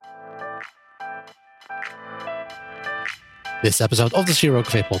This episode of the Zero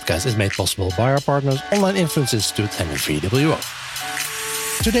Cafe podcast is made possible by our partners Online Influence Institute and VWO.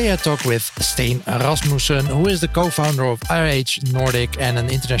 Today I talk with Steen Rasmussen, who is the co-founder of RH Nordic and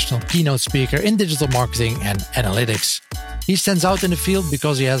an international keynote speaker in digital marketing and analytics. He stands out in the field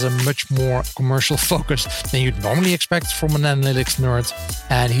because he has a much more commercial focus than you'd normally expect from an analytics nerd.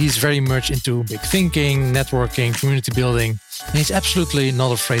 And he's very much into big thinking, networking, community building. And he's absolutely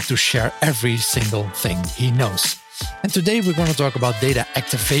not afraid to share every single thing he knows. And today we're going to talk about data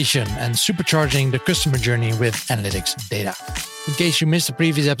activation and supercharging the customer journey with analytics data. In case you missed the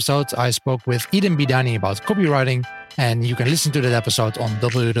previous episode, I spoke with Eden Bidani about copywriting, and you can listen to that episode on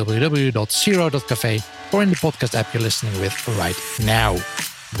www.zero.cafe or in the podcast app you're listening with right now.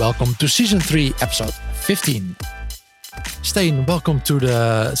 Welcome to Season 3, Episode 15. Steen, welcome to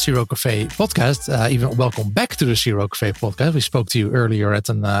the Zero Cafe podcast. Even welcome back to the Zero Cafe podcast. We spoke to you earlier at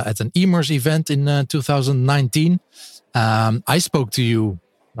an eMERS event in 2019. I spoke to you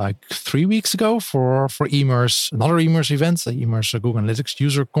like 3 weeks ago for eMERS, another eMERS event, the eMERS Google Analytics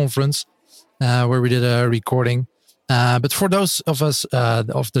user conference, where we did a recording. But for those of us,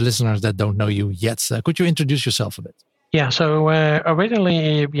 of the listeners that don't know you yet, could you introduce yourself a bit? Yeah, so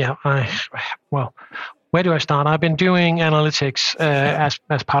originally, where do I start? I've been doing analytics as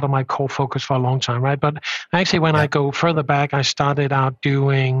part of my core focus for a long time, right? But actually, when I go further back, I started out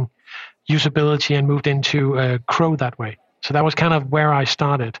doing usability and moved into Crow that way. So that was kind of where I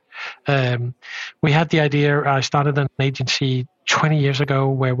started. We had the idea, I started an agency 20 years ago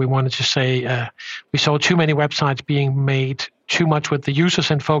where we wanted to say we saw too many websites being made too much with the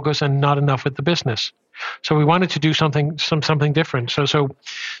users in focus and not enough with the business. So we wanted to do something different. So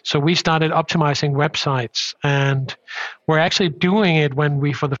we started optimizing websites, and we're actually doing it when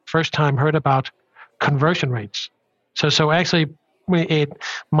we, for the first time, heard about conversion rates. So actually, my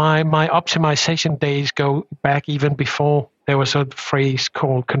optimization days go back even before there was a phrase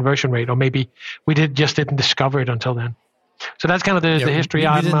called conversion rate, or maybe we just didn't discover it until then. So that's kind of the history. We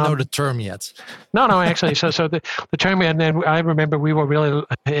didn't know the term yet. No, actually. So the term, and then I remember we were really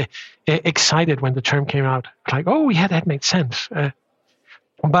excited when the term came out. Like, oh, yeah, that makes sense.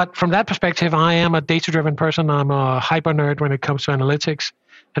 But from that perspective, I am a data-driven person. I'm a hyper nerd when it comes to analytics.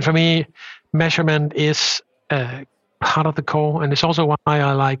 And for me, measurement is part of the core. And it's also why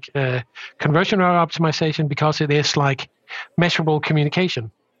I like conversion rate optimization, because it is like measurable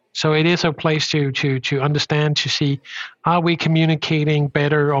communication. So it is a place to understand, to see, are we communicating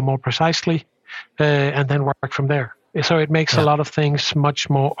better or more precisely, and then work from there. So it makes a lot of things much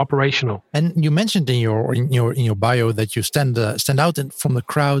more operational. And you mentioned in your bio that you stand out from the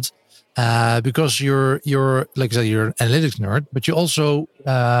crowd because you're like I said, you're an analytics nerd, but you also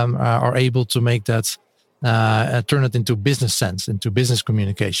are able to make that turn it into business sense, into business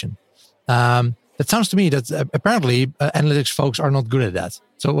communication. It sounds to me that apparently analytics folks are not good at that.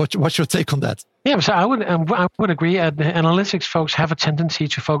 So what's your take on that? Yeah, so I would agree. Analytics folks have a tendency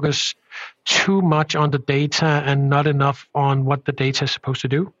to focus too much on the data and not enough on what the data is supposed to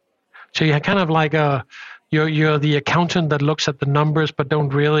do. So you're kind of like you're the accountant that looks at the numbers but don't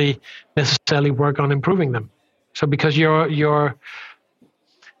really necessarily work on improving them. So because your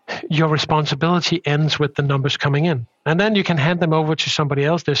responsibility ends with the numbers coming in. And then you can hand them over to somebody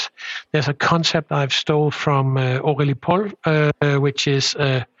else. There's a concept I've stole from Aurélie Paul, which is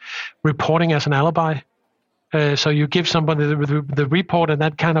reporting as an alibi. So you give somebody the report, and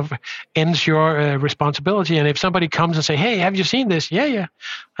that kind of ends your responsibility. And if somebody comes and say, hey, have you seen this? Yeah,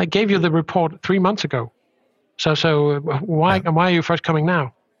 I gave you the report 3 months ago. So why are you first coming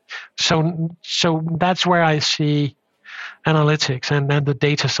now? So that's where I see analytics and then the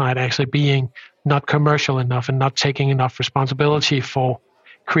data side actually being not commercial enough and not taking enough responsibility for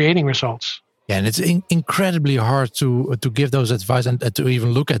creating results. Yeah, and it's incredibly hard to give those advice and to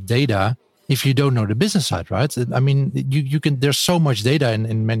even look at data if you don't know the business side, right? I mean, you can. There's so much data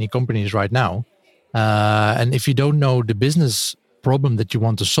in many companies right now, and if you don't know the business problem that you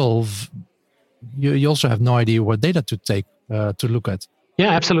want to solve, you also have no idea what data to take to look at.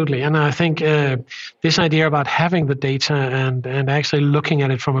 Yeah, absolutely. And I think this idea about having the data and actually looking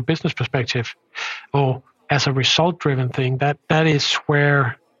at it from a business perspective or as a result-driven thing, that is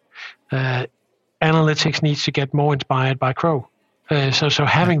where analytics needs to get more inspired by Crow. So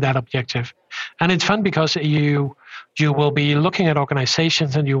having that objective. And it's fun because you will be looking at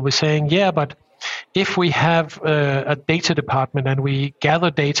organizations and you'll be saying, yeah, but if we have a data department and we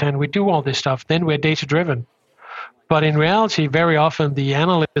gather data and we do all this stuff, then we're data-driven. But in reality, very often the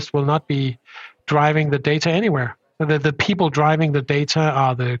analyst will not be driving the data anywhere. The people driving the data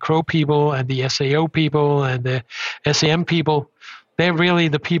are the Crow people and the SAO people and the SAM people. They're really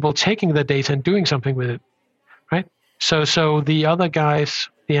the people taking the data and doing something with it, right? So the other guys,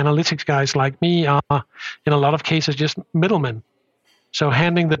 the analytics guys like me, are in a lot of cases just middlemen. So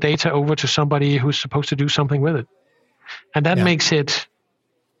handing the data over to somebody who's supposed to do something with it. And that makes it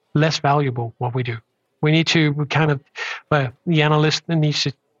less valuable, what we do. We need to the analyst needs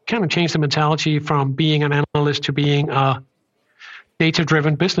to kind of change the mentality from being an analyst to being a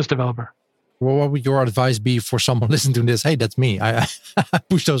data-driven business developer. Well, what would your advice be for someone listening to this? Hey, that's me. I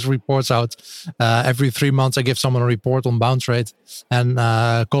push those reports out. Every 3 months, I give someone a report on bounce rate and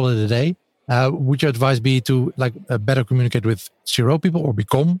call it a day. Would your advice be to better communicate with CRO people or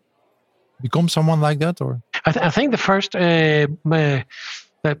become someone like that? Or I think the first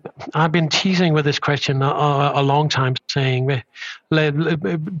that I've been teasing with this question a long time, saying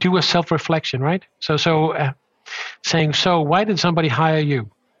do a self-reflection, right? So saying, so why did somebody hire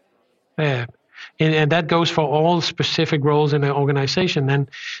you? And that goes for all specific roles in an organization. And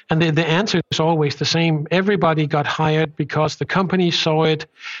the answer is always the same. Everybody got hired because the company saw it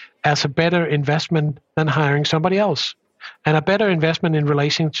as a better investment than hiring somebody else, and a better investment in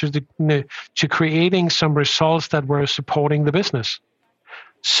relation to creating some results that were supporting the business.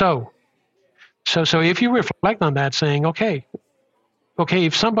 So if you reflect on that, saying, okay,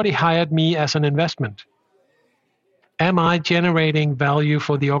 if somebody hired me as an investment, am I generating value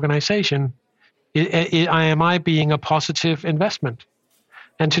for the organization? Am I being a positive investment?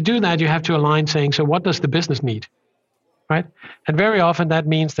 And to do that, you have to align saying, so what does the business need? Right? And very often that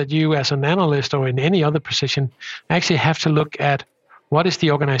means that you as an analyst or in any other position actually have to look at what is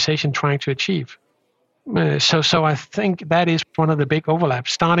the organization trying to achieve. So I think that is one of the big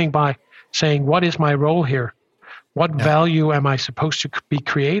overlaps, starting by saying, what is my role here? What value am I supposed to be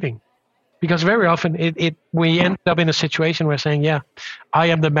creating? Because very often we end up in a situation where saying, I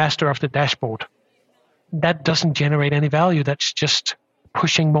am the master of the dashboard. That doesn't generate any value. That's just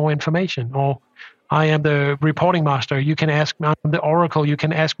pushing more information. Or I am the reporting master. You can ask me, I'm the oracle. You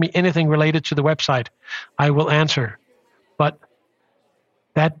can ask me anything related to the website. I will answer. But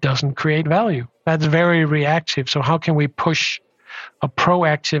that doesn't create value. That's very reactive. So how can we push a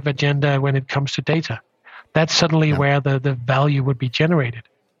proactive agenda when it comes to data? That's suddenly where the value would be generated.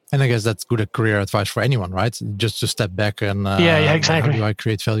 And I guess that's good career advice for anyone, right? Just to step back and exactly. How do I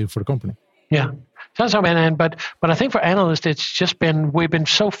create value for the company? Yeah. But I think for analysts, it's just we've been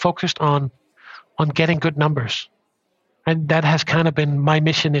so focused on getting good numbers, and that has kind of been my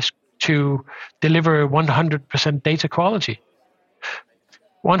mission, is to deliver 100% data quality.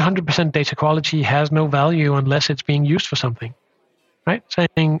 100% data quality has no value unless it's being used for something. Right?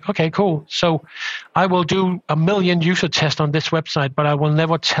 Saying, okay, cool. So I will do 1 million user tests on this website, but I will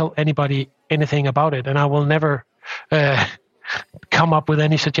never tell anybody anything about it. And I will never come up with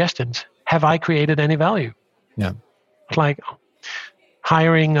any suggestions. Have I created any value? Yeah. It's like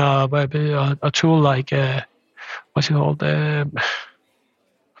hiring a tool like, what's it called?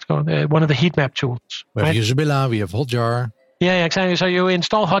 One of the heat map tools. We have Usabilla, we have Hotjar. Yeah, exactly. So you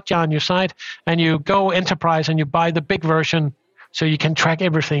install Hotjar on your site and you go enterprise and you buy the big version, so you can track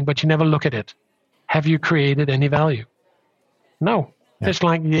everything, but you never look at it. Have you created any value? No. Yeah. It's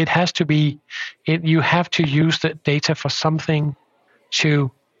like it has to be, you have to use the data for something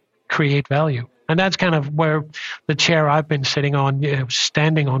to create value. And that's kind of where the chair I've been sitting on,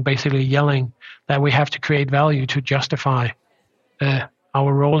 standing on, basically yelling that we have to create value to justify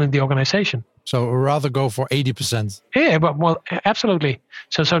our role in the organization. So rather go for 80%. Yeah, well, absolutely.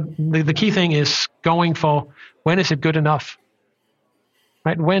 So the key thing is going for, when is it good enough?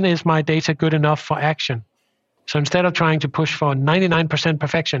 Right? When is my data good enough for action? So instead of trying to push for 99%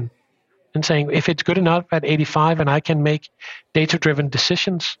 perfection and saying, if it's good enough at 85 and I can make data-driven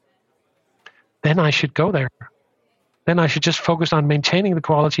decisions, then I should go there. Then I should just focus on maintaining the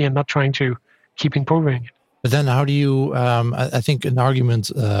quality and not trying to keep improving it. But then how do you, I think an argument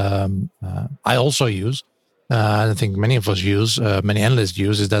I also use, and I think many of us use, many analysts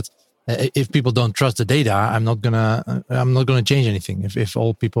use, is that if people don't trust the data, I'm not gonna change anything. If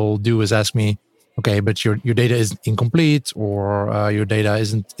all people do is ask me, okay, but your data is incomplete, or your data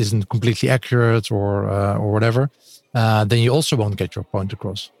isn't completely accurate, or whatever, then you also won't get your point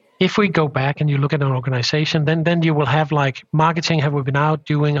across. If we go back and you look at an organization, then you will have like marketing have been out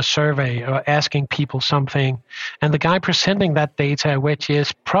doing a survey or asking people something, and the guy presenting that data, which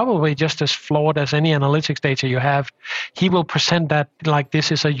is probably just as flawed as any analytics data you have, he will present that like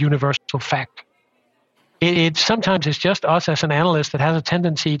this is a universal fact. It sometimes it's just us as an analyst that has a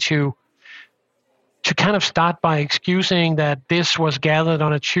tendency to to kind of start by excusing that this was gathered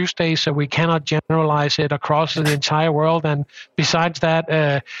on a Tuesday, so we cannot generalize it across the entire world. And besides that,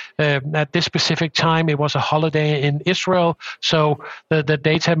 at this specific time, it was a holiday in Israel, so the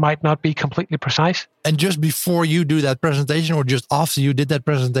data might not be completely precise. And just before you do that presentation, or just after you did that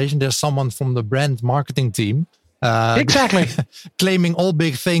presentation, there's someone from the brand marketing team exactly claiming all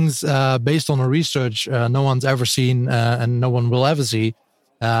big things based on a research no one's ever seen and no one will ever see.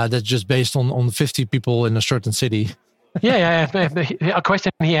 That's just based on 50 people in a certain city. yeah. A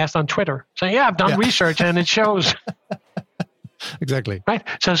question he asked on Twitter saying, I've done research and it shows. Exactly. Right.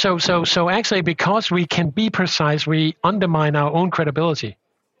 So actually, because we can be precise, we undermine our own credibility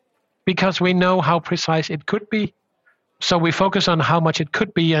because we know how precise it could be. So we focus on how much it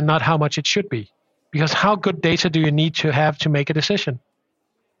could be and not how much it should be. Because how good data do you need to have to make a decision?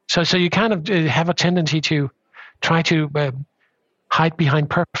 So you kind of have a tendency to try to hide behind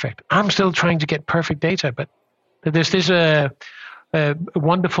perfect. I'm still trying to get perfect data, but there's this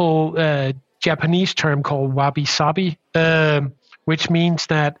wonderful Japanese term called wabi-sabi, which means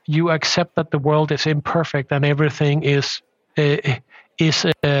that you accept that the world is imperfect and everything is going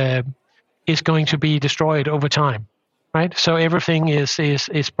to be destroyed over time, right? So everything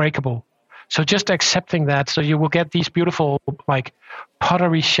is breakable. So just accepting that, so you will get these beautiful like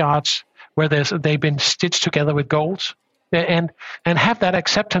pottery shots where they've been stitched together with golds, and have that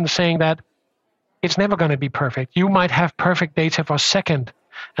acceptance, saying that it's never going to be perfect. You might have perfect data for a second,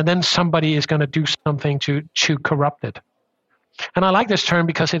 and then somebody is going to do something to corrupt it. And I like this term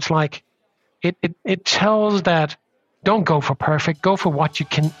because it's like it tells that don't go for perfect, go for what you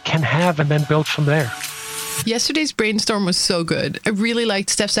can have, and then build from there. Yesterday's brainstorm was so good. I really liked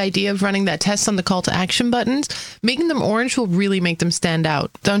Steph's idea of running that test on the call to action buttons. Making them orange will really make them stand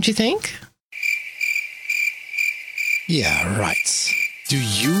out, don't you think? Yeah, right. Do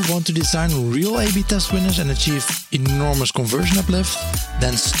you want to design real A/B test winners and achieve enormous conversion uplift?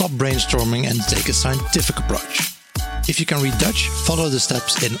 Then stop brainstorming and take a scientific approach. If you can read Dutch, follow the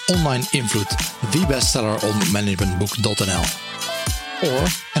steps in Online Invloed, the bestseller on managementbook.nl. Or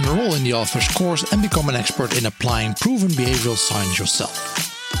enroll in the author's course and become an expert in applying proven behavioral science yourself.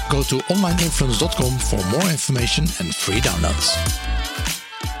 Go to onlineinfluence.com for more information and free downloads.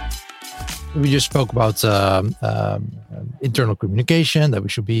 We just spoke about internal communication, that we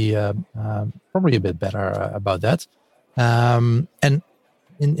should be probably a bit better about that. And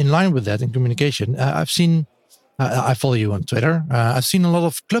in line with that, in communication, I've seen, I follow you on Twitter. I've seen a lot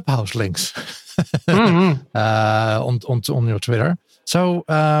of Clubhouse links on your Twitter. So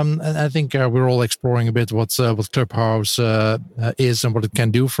I think we're all exploring a bit what Clubhouse is and what it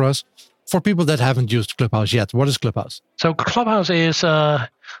can do for us. For people that haven't used Clubhouse yet, what is Clubhouse? So Clubhouse is, of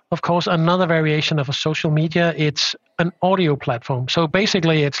course, another variation of a social media. It's an audio platform. So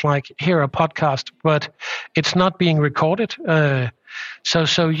basically, it's like a podcast, but it's not being recorded.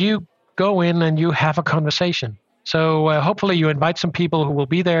 So you go in and you have a conversation. So hopefully you invite some people who will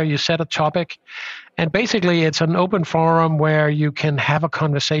be there. You set a topic. And basically, it's an open forum where you can have a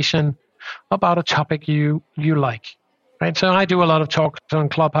conversation about a topic you like. Right? So I do a lot of talks on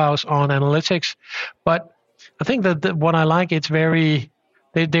Clubhouse on analytics. But I think that what I like, it's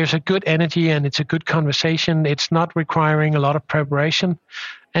there's a good energy and it's a good conversation. It's not requiring a lot of preparation.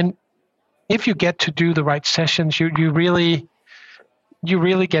 And if you get to do the right sessions, you really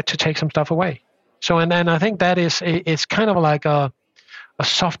get to take some stuff away. So, and I think that it's kind of like a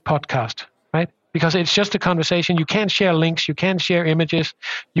soft podcast, right? Because it's just a conversation. You can't share links. You can't share images.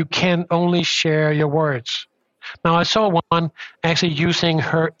 You can only share your words. Now, I saw one actually using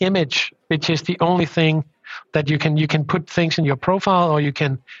her image, which is the only thing that you can put things in your profile, or you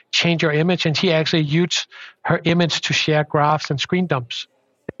can change your image. And she actually used her image to share graphs and screen dumps.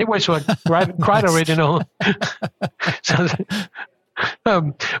 It was quite original. So,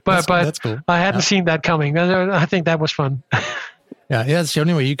 that's cool. I hadn't seen that coming. I think that was fun. Yeah, that's the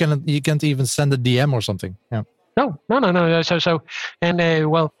only way. You can't even send a DM or something. Yeah. No. So, and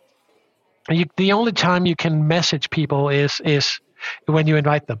the only time you can message people is when you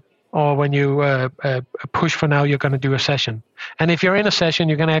invite them, or when you push for now you're going to do a session. And if you're in a session,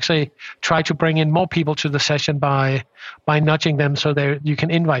 you can actually try to bring in more people to the session by nudging them so you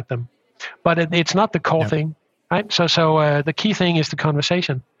can invite them. But it's not the core thing. Right. So the key thing is the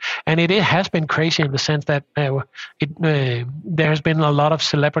conversation, and it has been crazy in the sense that there has been a lot of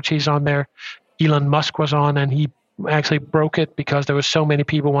celebrities on there. Elon Musk was on, and he actually broke it because there were so many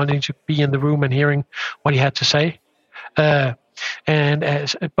people wanting to be in the room and hearing what he had to say. But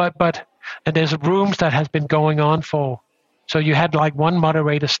there's rooms that has been going on for. So you had like one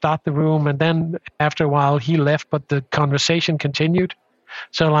moderator start the room, and then after a while he left, but the conversation continued.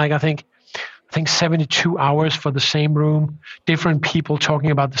 So like I think think 72 hours for the same room, different people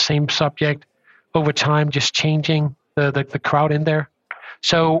talking about the same subject over time, just changing the crowd in there.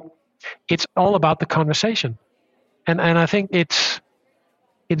 So it's all about the conversation. And I think it's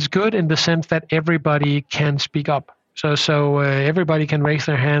good in the sense that everybody can speak up. So everybody can raise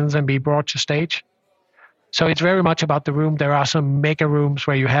their hands and be brought to stage. So it's very much about the room. There are some mega rooms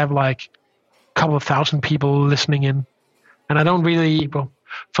where you have like a couple of thousand people listening in. And I don't really, well,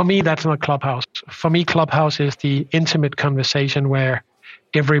 for me, that's not Clubhouse. For me, Clubhouse is the intimate conversation where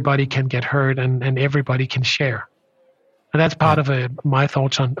everybody can get heard and everybody can share. And that's part of my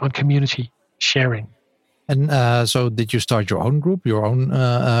thoughts on community sharing. And so did you start your own group, your own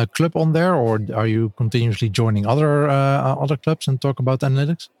club on there, or are you continuously joining other clubs and talk about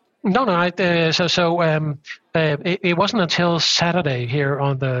analytics? No. It wasn't until Saturday here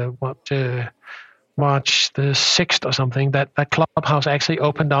on the March the 6th or something that Clubhouse actually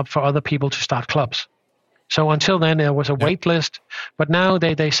opened up for other people to start clubs. So until then, there was a wait list. But now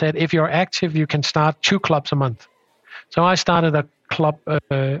they said if you're active, you can start 2 clubs a month. So I started a club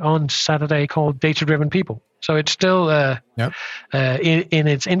on Saturday called Data Driven People. So it's still in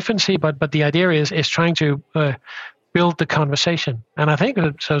its infancy, but the idea is trying to build the conversation. And I think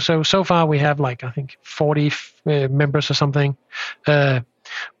so far we have like, I think 40 members or something,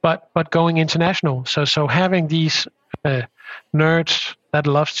 but going international. So having these nerds that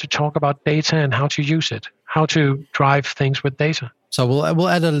loves to talk about data and how to use it, how to drive things with data. So we'll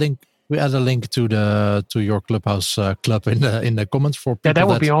add a link. We add a link to your Clubhouse club in the comments for people that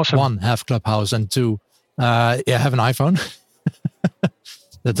would be awesome. 1, have Clubhouse, and 2, have an iPhone.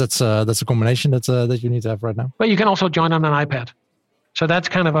 That's a combination that you need to have right now. But you can also join on an iPad. So that's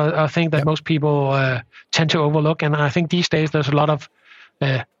kind of a thing that most people tend to overlook. And I think these days there's a lot of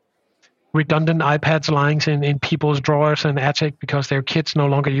redundant iPads lying in people's drawers and attic because their kids no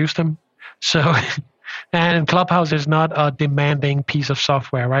longer use them. So, and Clubhouse is not a demanding piece of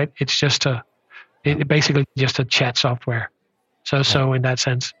software, right? It's just basically just a chat software. So in that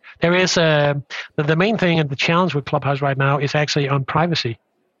sense, there is the main thing and the challenge with Clubhouse right now is actually on privacy,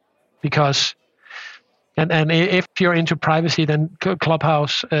 because and if you're into privacy, then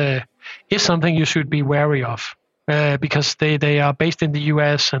Clubhouse is something you should be wary of. Because they are based in the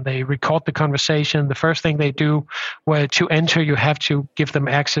US and they record the conversation. The first thing they do, where to enter, you have to give them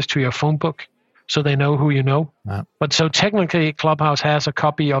access to your phone book so they know who you know. Wow. But so technically, Clubhouse has a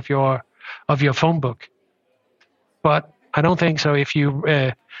copy of your phone book. But I don't think so. If you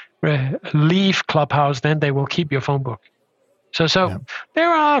leave Clubhouse, then they will keep your phone book. So there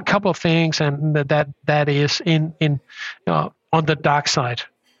are a couple of things, and that is in on the dark side.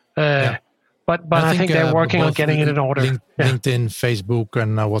 But I think they're working on getting it in order. LinkedIn, Facebook,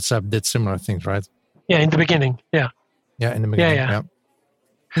 and WhatsApp did similar things, right? Yeah, in the beginning. Yeah, in the beginning. Yeah.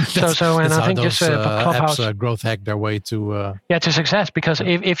 And I think just for Clubhouse, apps growth hack their way to to success. Because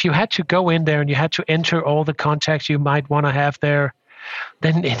if you had to go in there and you had to enter all the contacts you might want to have there,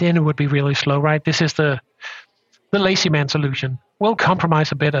 then it would be really slow, right? This is the lazy man solution. We'll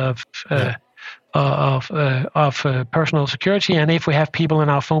compromise a bit of personal security, and if we have people in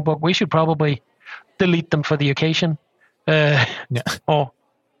our phone book, we should probably delete them for the occasion, or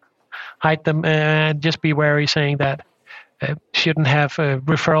hide them, and just be wary saying that shouldn't have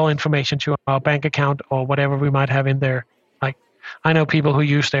referral information to our bank account or whatever we might have in there. Like, I know people who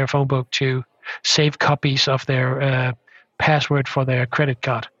use their phone book to save copies of their password for their credit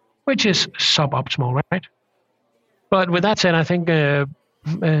card, which is suboptimal, right? But with that said, I think I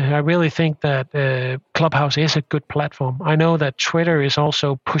really think that Clubhouse is a good platform. I know that Twitter is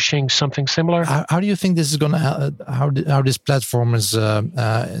also pushing something similar. How do you think this is going to how this platform is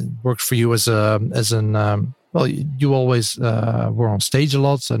works for you as an well, you always were on stage a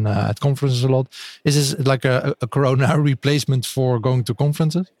lot and at conferences a lot. Is this like a Corona replacement for going to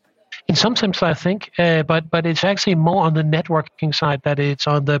conferences? In some sense, I think, but it's actually more on the networking side than it's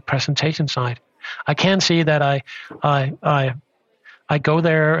on the presentation side. I can see that I go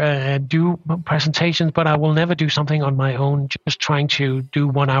there and do presentations, but I will never do something on my own, just trying to do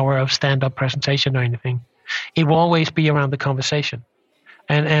 1 hour of stand-up presentation or anything. It will always be around the conversation.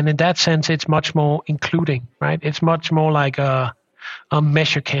 And in that sense, it's much more including, right? It's much more like a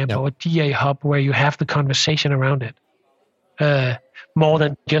Measure Camp or a DA Hub where you have the conversation around it, more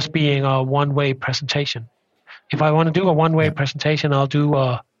than just being a one-way presentation. If I want to do a one-way presentation, I'll do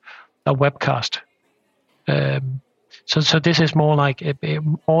a webcast. So this is more like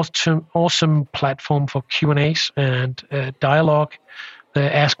an awesome platform for Q&As and dialogue.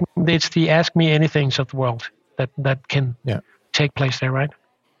 It's the Ask Me Anythings of the world that can take place there, right?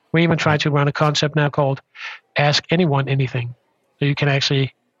 We even try to run a concept now called Ask Anyone Anything. So you can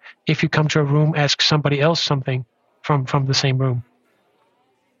actually if you come to a room, ask somebody else something from the same room.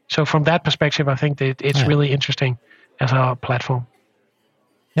 So from that perspective, I think that it's really interesting as a platform.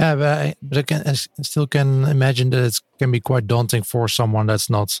 Yeah, but I still can imagine that it can be quite daunting for someone that's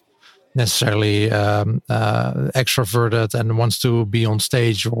not necessarily extroverted and wants to be on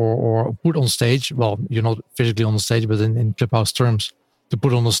stage or put on stage. Well, you're not physically on the stage, but in Clubhouse terms, to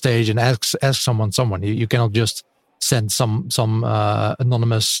put on the stage and ask someone. You cannot just send some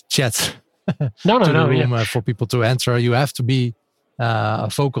anonymous chat to the room for people to answer. You have to be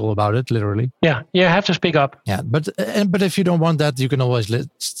vocal about it, literally. Yeah, you have to speak up. Yeah, but if you don't want that, you can always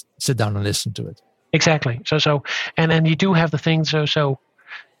sit down and listen to it. Exactly. So and you do have the thing. So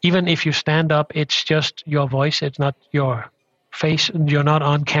even if you stand up, it's just your voice. It's not your face. You're not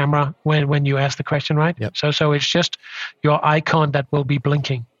on camera when you ask the question, right? Yep. So it's just your icon that will be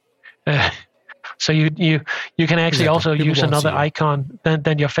blinking. So you can actually also people use another icon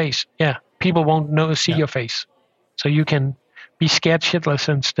than your face. Yeah, people won't see your face. So you can be scared shitless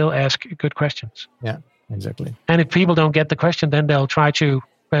and still ask good questions. Yeah, exactly. And if people don't get the question, then they'll try to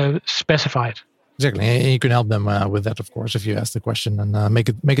specify it. Exactly, and you can help them with that, of course, if you ask the question and make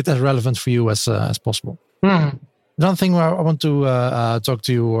it as relevant for you as possible. Mm-hmm. Another thing I want to talk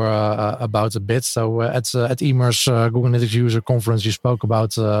to you about a bit. So at Emer's Google Analytics User Conference, you spoke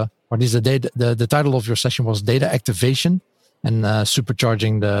about the title of your session was Data Activation and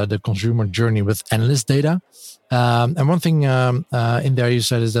Supercharging the Consumer Journey with Analyst Data. And one thing in there you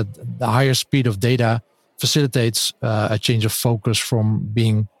said is that the higher speed of data facilitates a change of focus from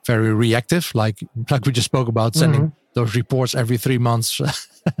being very reactive, like we just spoke about, sending those reports every 3 months,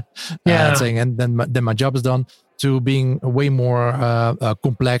 saying and then my job is done, to being way more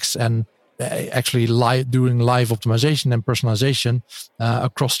complex and actually doing live optimization and personalization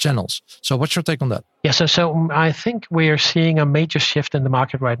across channels. So what's your take on that? Yeah, so I think we're seeing a major shift in the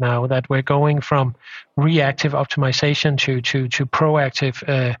market right now, that we're going from reactive optimization to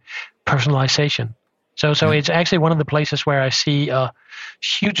proactive personalization. So it's actually one of the places where I see a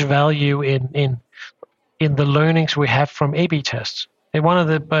huge value in the learnings we have from A/B tests. And one of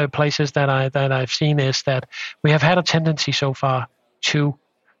the places that I've seen is that we have had a tendency so far to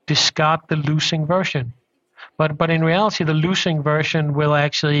discard the losing version. But in reality, the losing version will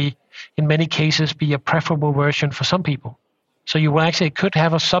actually, in many cases, be a preferable version for some people. So you will actually could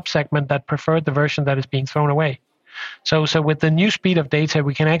have a subsegment that preferred the version that is being thrown away. So with the new speed of data,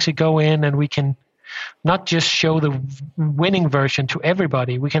 we can actually go in and we can not just show the winning version to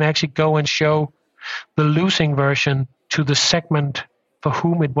everybody. We can actually go and show the losing version to the segment for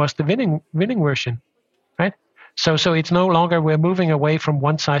whom it was the winning version, right? So it's no longer, we're moving away from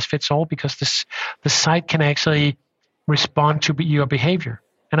one size fits all, because the site can actually respond to your behavior.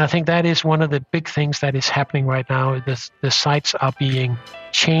 And I think that is one of the big things that is happening right now. The sites are being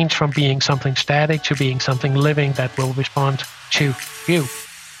changed from being something static to being something living that will respond to you.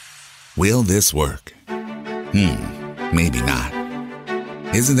 Will this work? Maybe not.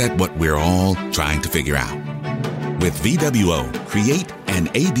 Isn't that what we're all trying to figure out? With VWO, create and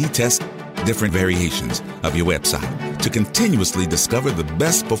A/B test different variations of your website to continuously discover the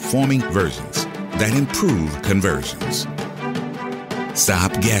best performing versions that improve conversions.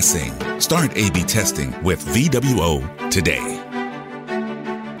 Stop guessing. Start A/B testing with VWO today.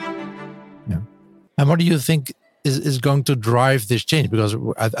 Yeah. And what do you think is going to drive this change? Because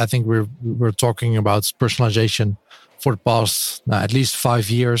I think we're talking about personalization for the past at least 5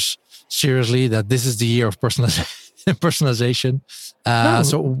 years. Seriously, that this is the year of personalization.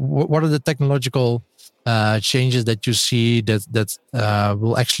 So what are the technological changes that you see that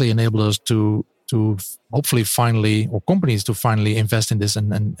will actually enable us to hopefully finally, or companies to finally invest in this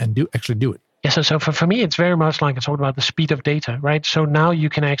and do it? Yeah, so for me, it's very much like I talked about the speed of data, right? So now you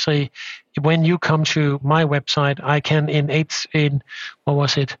can actually, when you come to my website, I can in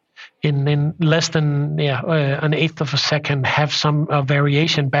less than an eighth of a second have some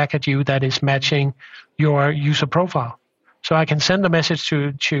variation back at you that is matching your user profile. So I can send a message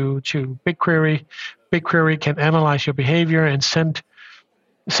to BigQuery. BigQuery can analyze your behavior and send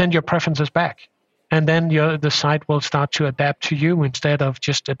your preferences back. And then the site will start to adapt to you instead of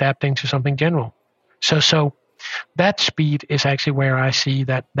just adapting to something general. So that speed is actually where I see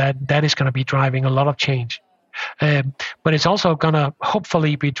that is going to be driving a lot of change. But it's also going to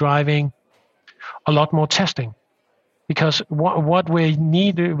hopefully be driving a lot more testing, because what we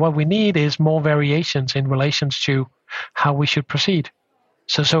need is more variations in relations to how we should proceed.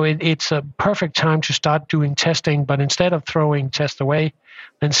 So it's a perfect time to start doing testing, but instead of throwing tests away,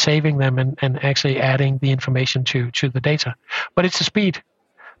 then saving them and actually adding the information to the data. But it's the speed.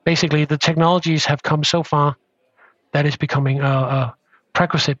 Basically, the technologies have come so far that it's becoming a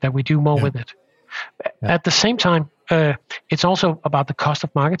prerequisite that we do more with it. Yeah. At the same time, it's also about the cost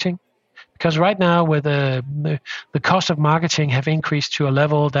of marketing, because right now with the cost of marketing have increased to a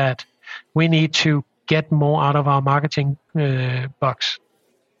level that we need to get more out of our marketing bucks.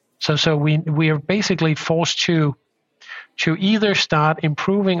 So we are basically forced to either start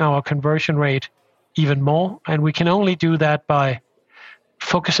improving our conversion rate even more, and we can only do that by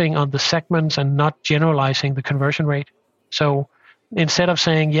focusing on the segments and not generalizing the conversion rate. So instead of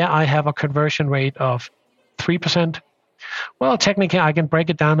saying, I have a conversion rate of 3%, well, technically I can break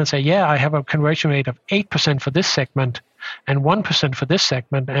it down and say, I have a conversion rate of 8% for this segment and 1% for this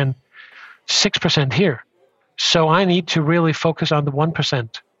segment and 6% here. So I need to really focus on the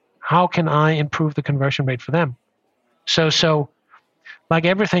 1%. How can I improve the conversion rate for them? So like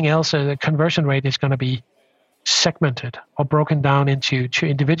everything else, the conversion rate is going to be segmented or broken down into two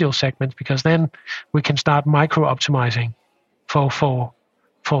individual segments, because then we can start micro-optimizing for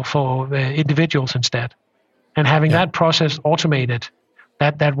individuals instead. And having that process automated,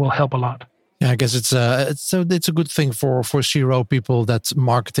 that will help a lot. Yeah, I guess it's a good thing for CRO people that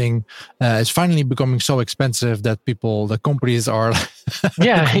marketing is finally becoming so expensive that companies are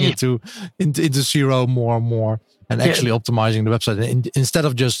looking into CRO more and more, and actually optimizing the website instead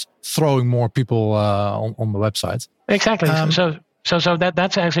of just throwing more people on the website. Exactly. So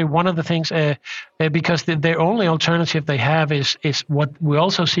that's actually one of the things, because the only alternative they have is what we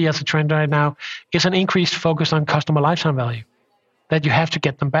also see as a trend right now, is an increased focus on customer lifetime value, that you have to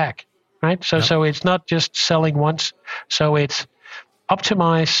get them back, right? So it's not just selling once. So it's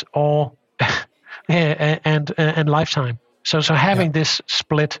optimize or and lifetime. So having this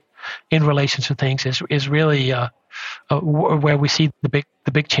split in relation to things is really where we see the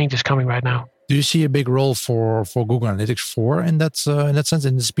big changes coming right now. Do you see a big role for Google Analytics 4 in that sense,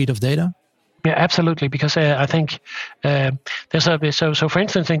 in the speed of data? Yeah, absolutely. Because I think there's so for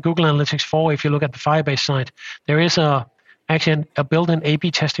instance, in Google Analytics 4, if you look at the Firebase side, there is actually a built-in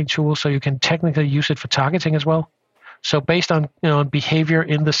A/B testing tool, so you can technically use it for targeting as well. So based on behavior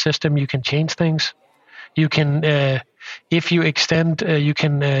in the system, you can change things. You can, if you extend, you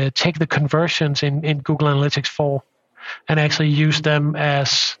can take the conversions in Google Analytics 4 and actually use them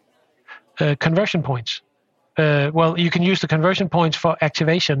as conversion points. You can use the conversion points for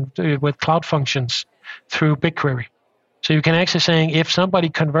activation with Cloud Functions through BigQuery. So you can actually saying, if somebody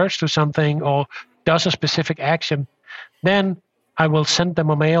converts to something or does a specific action, then I will send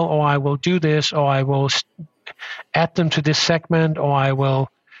them a mail, or I will do this, or I will add them to this segment, or I will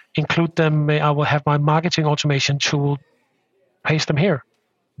include them. I will have my marketing automation tool paste them here.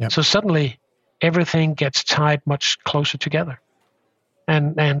 Yep. So suddenly everything gets tied much closer together.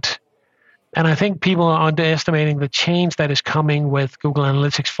 And I think people are underestimating the change that is coming with Google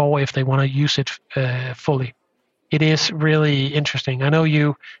Analytics 4 if they want to use it fully. It is really interesting. I know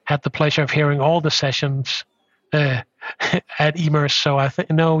you had the pleasure of hearing all the sessions at Emerce, so I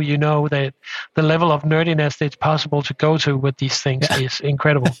know you know that the level of nerdiness that's possible to go to with these things is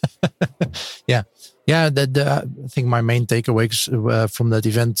incredible. Yeah. I think my main takeaways from that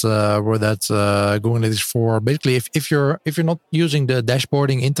event were that Google Analytics 4, basically, if you're not using the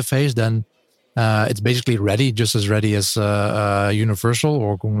dashboarding interface, then it's basically ready, just as ready as Universal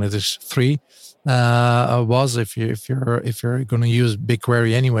or Google Analytics 3 was. If you're going to use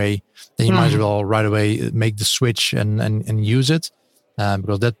BigQuery anyway, then you might as well right away make the switch and use it,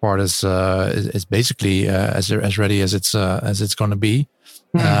 because that part is basically as ready as it's going to be.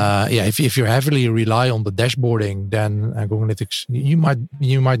 If you heavily rely on the dashboarding, then Google Analytics,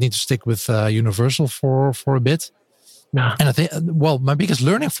 you might need to stick with Universal for a bit. Yeah. And I think, my biggest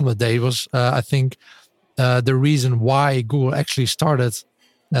learning from the day was, I think, the reason why Google actually started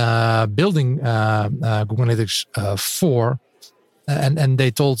building Google Analytics 4, and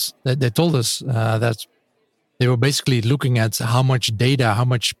they told us that they were basically looking at how much data, how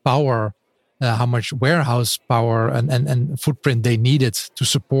much power, how much warehouse power and footprint they needed to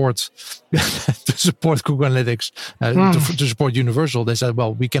support Google Analytics, to support Universal. They said,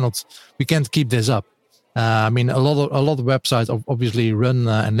 we can't keep this up. I mean, a lot of websites obviously run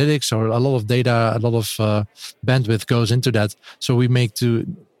analytics, or a lot of data, a lot of bandwidth goes into that. So we make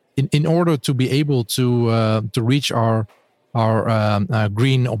in order to be able to reach our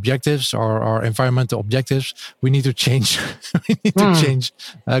green objectives, our environmental objectives, we need to change. Change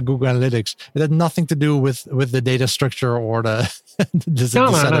Google Analytics. It had nothing to do with the data structure or the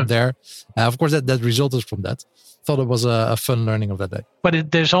setup there. Of course, that resulted from that. Thought it was a fun learning of that day. But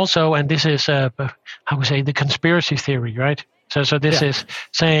there's also, and this is how we say, the conspiracy theory, right? So this is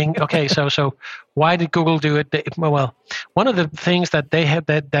saying, okay, so why did Google do it? Well, one of the things that they have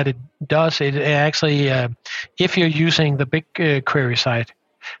that it does, it actually, if you're using the BigQuery side,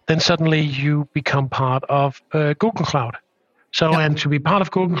 then suddenly you become part of Google Cloud. So, and to be part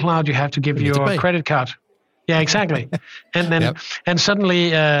of Google Cloud, you have to give your credit card. Yeah, exactly. And then, and suddenly,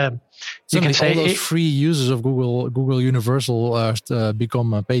 you can say all those free users of Google Universal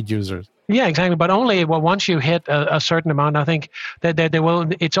become paid users. Yeah, exactly. But only once you hit a certain amount, I think that there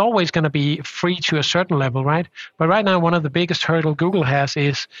will. It's always going to be free to a certain level, right? But right now, one of the biggest hurdle Google has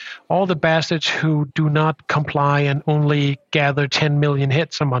is all the bastards who do not comply and only gather 10 million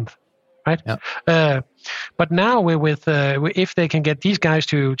hits a month, right? Yeah. But now with if they can get these guys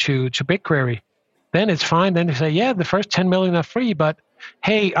to BigQuery, then it's fine. Then they say, yeah, the first 10 million are free, but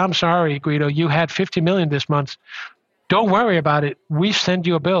hey, I'm sorry, Guido, you had 50 million this month. Don't worry about it. We sent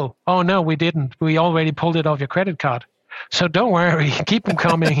you a bill. Oh, no, we didn't. We already pulled it off your credit card. So don't worry. Keep them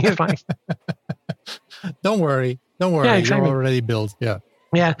coming. It's like, don't worry. Yeah, exactly. You're already billed. Yeah.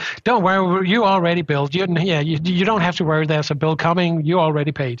 Yeah. Don't worry. You already billed. You don't have to worry. There's a bill coming. You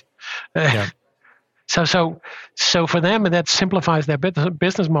already paid. So for them, that simplifies their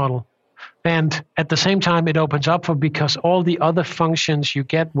business model. And at the same time, it opens up because all the other functions you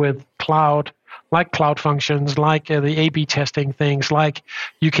get with cloud, like cloud functions, like the A/B testing things, like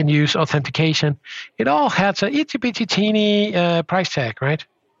you can use authentication, it all has a itty-bitty teeny price tag, right?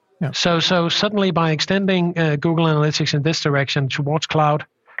 Yeah. So suddenly by extending Google Analytics in this direction towards cloud,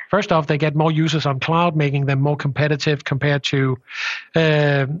 first off, they get more users on cloud, making them more competitive compared to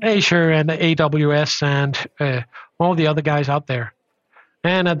Azure and AWS and all the other guys out there.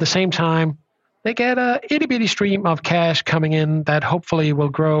 And at the same time, they get a itty-bitty stream of cash coming in that hopefully will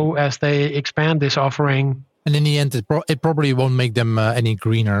grow as they expand this offering. And in the end, it probably won't make them any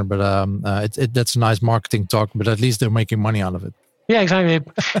greener, but that's a nice marketing talk, but at least they're making money out of it. Yeah, exactly.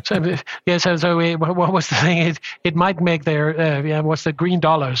 What was the thing? It might make their, what's the green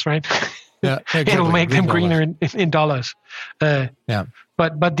dollars, right? Yeah, exactly. It'll make them greener in dollars. Yeah.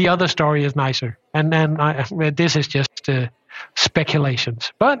 But the other story is nicer. And this is just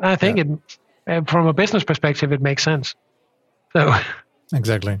speculations. But I think from a business perspective, it makes sense. So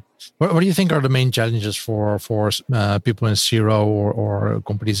exactly. What do you think are the main challenges for people in CRO or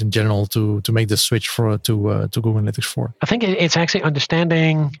companies in general to make the switch to Google Analytics 4? I think it's actually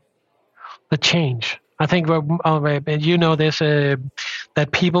understanding the change. I think you know this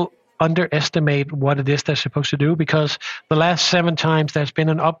that people underestimate what it is they're supposed to do, because the last 7 times there's been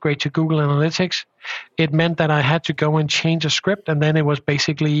an upgrade to Google Analytics, it meant that I had to go and change a script, and then it was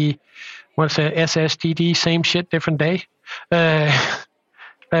basically SSDD, same shit, different day. But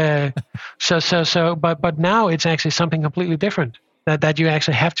now it's actually something completely different that you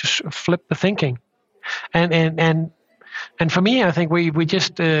actually have to flip the thinking, and for me, I think we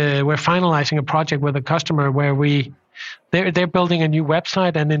just we're finalizing a project with a customer where they're building a new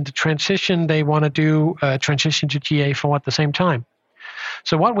website, and in the transition they want to do a transition to GA4 at the same time.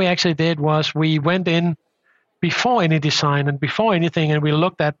 So what we actually did was we went in before any design and before anything, and we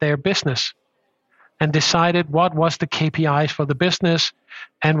looked at their business and decided what was the KPIs for the business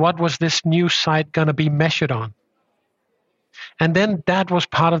and what was this new site going to be measured on. And then that was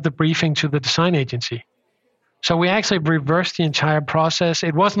part of the briefing to the design agency. So we actually reversed the entire process.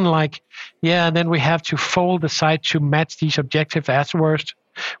 It wasn't like, then we have to fold the site to match these objectives afterwards.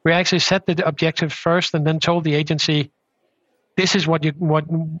 We actually set the objective first and then told the agency, this is what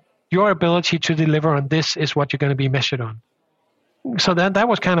your ability to deliver on this is what you're going to be measured on. So that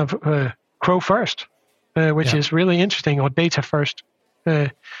was kind of crow first, which is really interesting, or data first,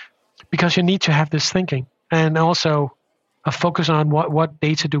 because you need to have this thinking and also a focus on what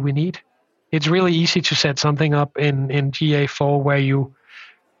data do we need. It's really easy to set something up in GA4 where you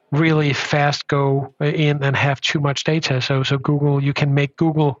really fast go in and have too much data. So Google, you can make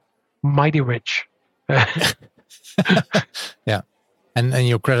Google mighty rich. Yeah, and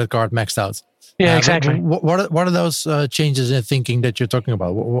your credit card maxed out. Yeah, exactly. What are those changes in thinking that you're talking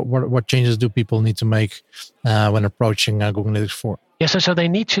about? What changes do people need to make when approaching Google Analytics 4? Yeah, so they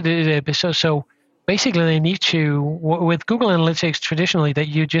need to do so. Basically, they need to, with Google Analytics, traditionally, that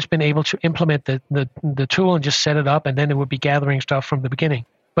you've just been able to implement the tool and just set it up, and then it would be gathering stuff from the beginning.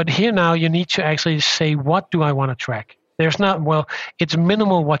 But here now, you need to actually say, what do I want to track? It's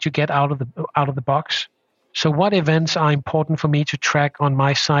minimal what you get out of the box. So what events are important for me to track on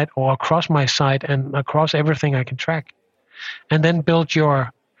my site or across my site and across everything I can track? And then build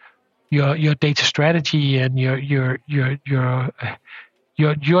your data strategy and your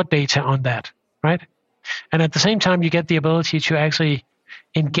data on that. Right? And at the same time, you get the ability to actually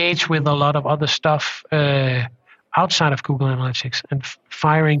engage with a lot of other stuff outside of Google Analytics and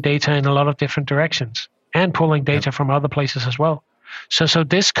firing data in a lot of different directions and pulling data from other places as well. So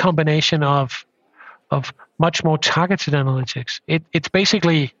this combination of much more targeted analytics, it's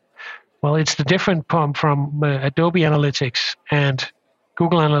basically, well, it's the different from Adobe Analytics and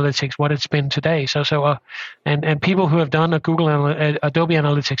Google Analytics, what it's been today. And people who have done a Adobe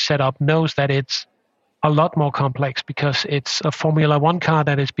Analytics setup knows that it's a lot more complex because it's a Formula One car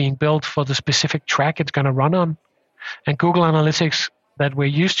that is being built for the specific track it's going to run on. And Google Analytics that we're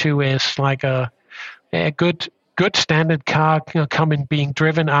used to is like a good standard car being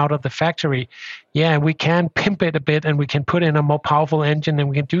driven out of the factory. Yeah, we can pimp it a bit and we can put in a more powerful engine and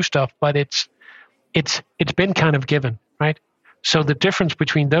we can do stuff, but it's been kind of given, right? So the difference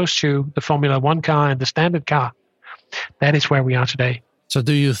between those two, the Formula One car and the standard car, that is where we are today. So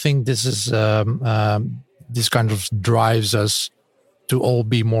do you think this is this kind of drives us to all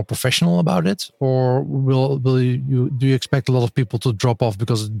be more professional about it, or do you expect a lot of people to drop off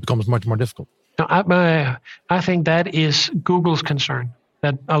because it becomes much more difficult? No, I think that is Google's concern,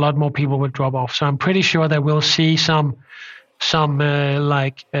 that a lot more people will drop off. So I'm pretty sure that we'll see some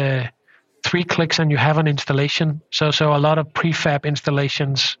 3 clicks and you have an installation. So a lot of prefab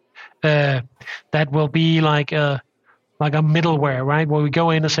installations that will be like a middleware, right? Where we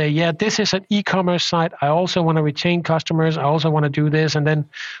go in and say, yeah, this is an e-commerce site. I also want to retain customers. I also want to do this. And then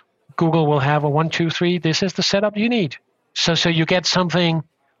Google will have a 1, 2, 3. This is the setup you need. So you get something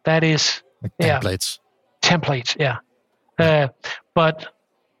that is like templates. Templates, yeah. But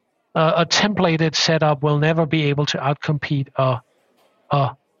a templated setup will never be able to outcompete a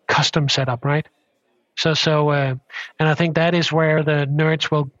custom setup, right? And I think that is where the nerds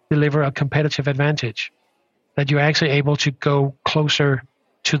will deliver a competitive advantage, that you're actually able to go closer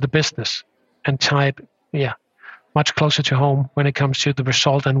to the business and type, much closer to home when it comes to the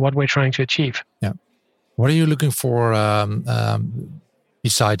result and what we're trying to achieve. Yeah. What are you looking for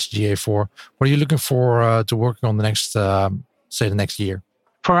besides GA4? What are you looking for to working on the next, say, the next year?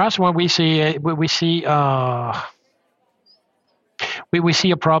 For us, what we see, we see a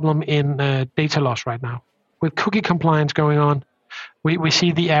problem in data loss right now. With cookie compliance going on, we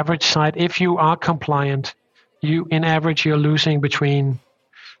see the average site, if you are compliant, in average, you're losing between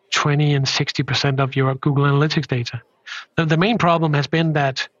 20 and 60% of your Google Analytics data. The main problem has been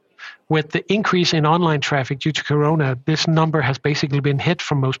that with the increase in online traffic due to Corona, this number has basically been hit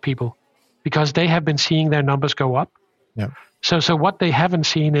for most people because they have been seeing their numbers go up. Yeah. So what they haven't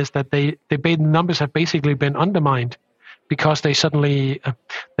seen is that the numbers have basically been undermined because they're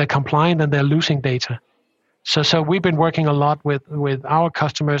compliant and they're losing data. So we've been working a lot with our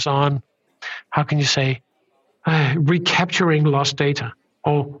customers on, how can you say, recapturing lost data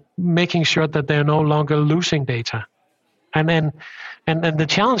or making sure that they're no longer losing data. And the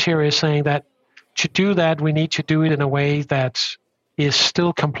challenge here is saying that to do that, we need to do it in a way that is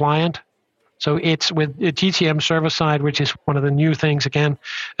still compliant. So it's with a GTM server side, which is one of the new things. Again,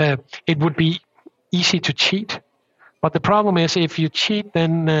 it would be easy to cheat. But the problem is if you cheat,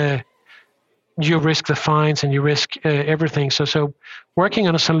 then you risk the fines and you risk everything. So working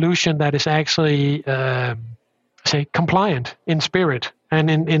on a solution that is actually, say, compliant in spirit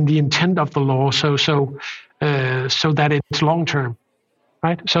and in the intent of the law, so that it's long term,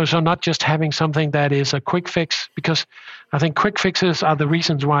 right? So not just having something that is a quick fix, because I think quick fixes are the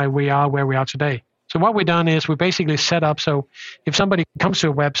reasons why we are where we are today. So what we've done is we basically set up so if somebody comes to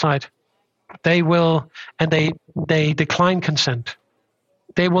a website, they will, and they decline consent,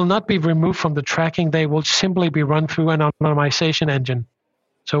 they will not be removed from the tracking. They will simply be run through an anonymization engine.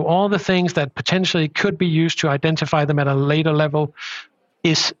 So all the things that potentially could be used to identify them at a later level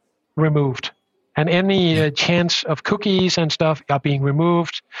is removed. And any chance of cookies and stuff are being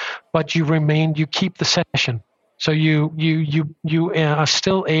removed, but you keep the session. So you are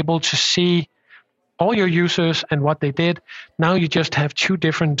still able to see all your users and what they did. Now you just have 2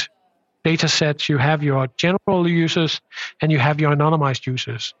 different data sets. You have your general users and you have your anonymized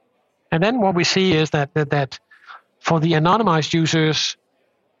users. And then what we see is that for the anonymized users,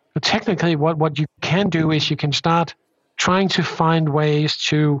 technically what you can do is you can start trying to find ways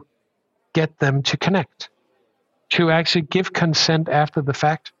to get them to connect, to actually give consent after the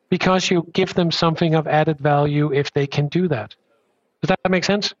fact, because you give them something of added value if they can do that. Does that make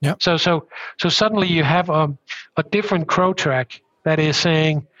sense? Yeah. So suddenly you have a different crow track that is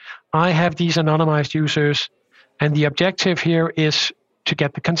saying, I have these anonymized users, and the objective here is to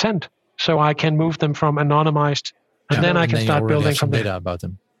get the consent, so I can move them from anonymized, and then I can start building from data about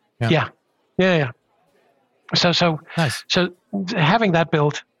them. Yeah. So nice. So having that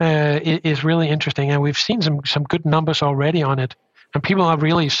built is really interesting, and we've seen some good numbers already on it, and people are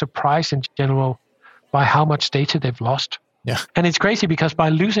really surprised in general by how much data they've lost. Yeah. And it's crazy because by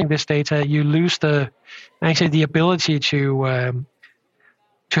losing this data, you lose the ability to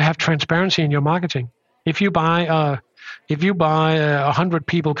have transparency in your marketing. If you buy 100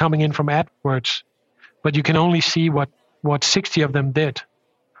 people coming in from AdWords, but you can only see what 60 of them did,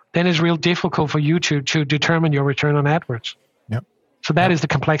 then it's real difficult for you to determine your return on AdWords. Yep. So that is the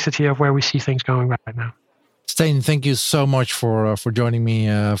complexity of where we see things going right now. Stijn, thank you so much for joining me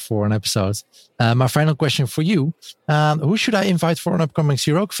for an episode. My final question for you: who should I invite for an upcoming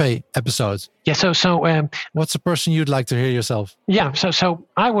Zero Cafe episode? Yeah. So what's the person you'd like to hear yourself? Yeah. So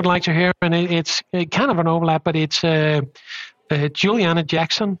I would like to hear, and it's kind of an overlap, but it's Juliana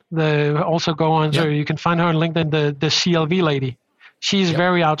Jackson. Also go on. So you can find her on LinkedIn. The CLV lady. She's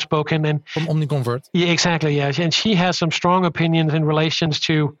very outspoken and from OmniConvert. Yeah, exactly. Yeah, and she has some strong opinions in relations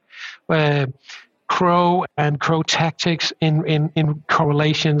to Crow and Crow tactics in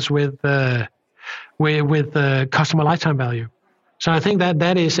correlations with customer lifetime value. So I think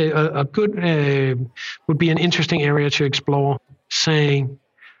that is a good would be an interesting area to explore. Saying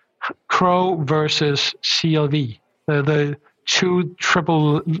Crow versus CLV, the two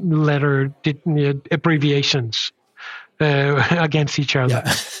triple letter abbreviations against each other.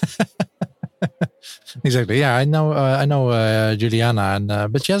 Yeah. Exactly. Yeah, I know Juliana,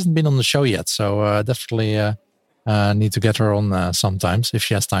 but she hasn't been on the show yet. So definitely need to get her on sometimes if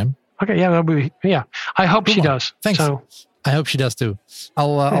she has time. Okay. Yeah, that'll be. Yeah, I hope she does. Thanks. So, I hope she does too.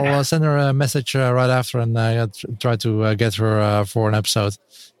 I'll send her a message right after and try to get her for an episode.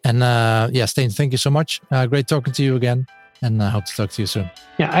 And Stijn, thank you so much. Great talking to you again, and I hope to talk to you soon.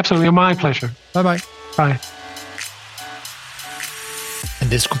 Yeah, absolutely. My pleasure. Bye-bye. Bye. And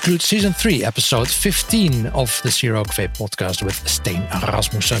this concludes Season 3, Episode 15 of the Zero Cafe podcast with Stijn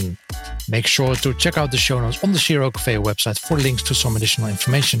Rasmussen. Make sure to check out the show notes on the Zero Cafe website for links to some additional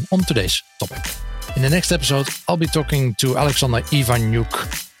information on today's topic. In the next episode, I'll be talking to Alexander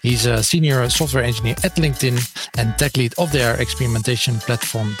Ivanyuk. He's a senior software engineer at LinkedIn and tech lead of their experimentation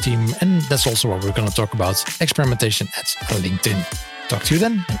platform team. And that's also what we're going to talk about, experimentation at LinkedIn. Talk to you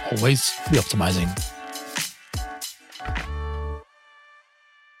then, and always be optimizing.